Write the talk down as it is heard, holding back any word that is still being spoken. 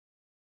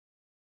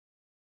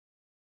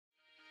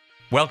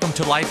Welcome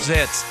to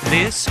LifeZette's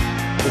This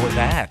or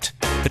That,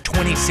 the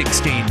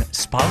 2016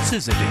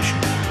 Spouses Edition.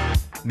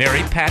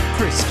 Mary Pat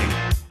Christie.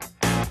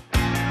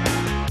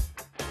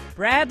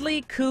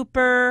 Bradley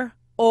Cooper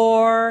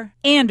or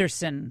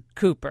Anderson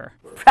Cooper?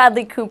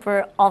 Bradley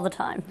Cooper all the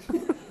time.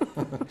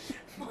 I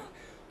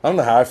don't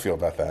know how I feel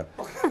about that.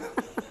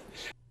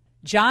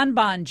 John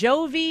Bon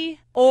Jovi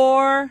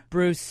or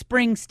Bruce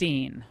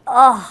Springsteen?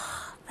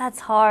 Oh,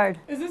 that's hard.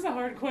 Is this a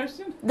hard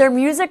question? Their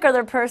music or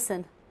their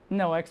person?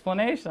 No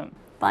explanation.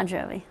 Bon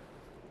Jovi.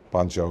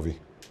 Bon Jovi.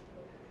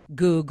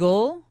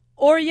 Google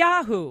or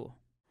Yahoo?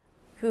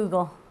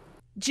 Google.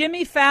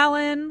 Jimmy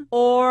Fallon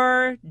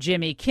or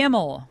Jimmy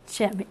Kimmel?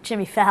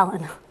 Jimmy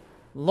Fallon.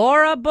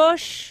 Laura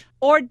Bush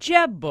or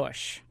Jeb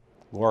Bush?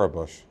 Laura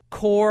Bush.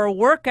 Core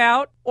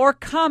workout or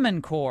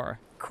Common Core?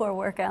 Core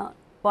workout.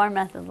 Bar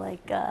method,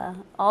 like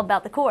all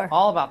about the core.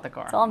 All about the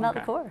core. It's all about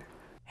the core.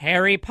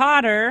 Harry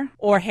Potter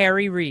or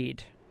Harry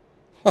Reid?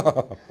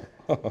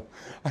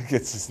 I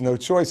guess it's no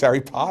choice.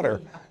 Harry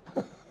Potter.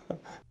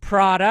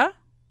 Prada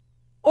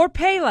or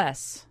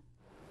Payless?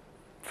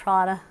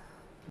 Prada.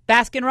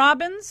 Baskin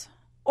Robbins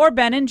or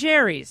Ben &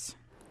 Jerry's?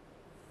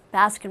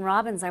 Baskin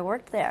Robbins, I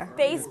worked there.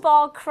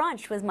 Baseball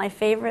Crunch was my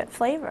favorite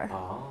flavor.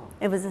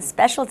 It was a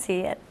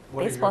specialty at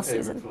baseball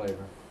season.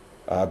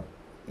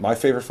 My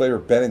favorite flavor,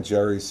 Ben &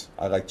 Jerry's.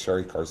 I like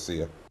Cherry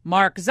Garcia.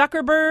 Mark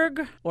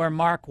Zuckerberg or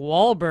Mark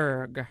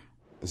Wahlberg?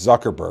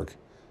 Zuckerberg.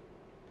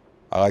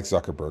 I like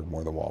Zuckerberg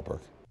more than Wahlberg.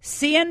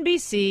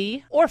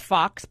 CNBC or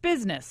Fox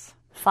Business?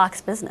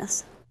 Fox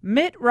Business.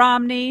 Mitt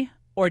Romney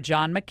or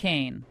John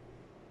McCain?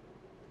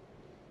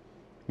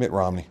 Mitt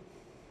Romney.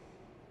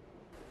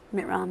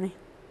 Mitt Romney.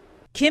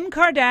 Kim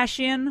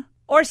Kardashian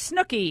or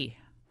Snooki?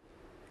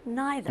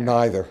 Neither.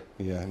 Neither.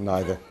 Yeah,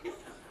 neither.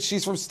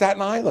 She's from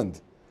Staten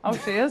Island. Oh,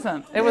 she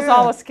isn't. It was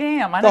all a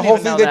scam. I The didn't whole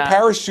even know thing, they that.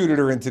 parachuted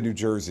her into New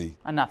Jersey.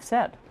 Enough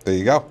said. There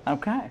you go.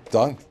 Okay.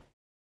 Done.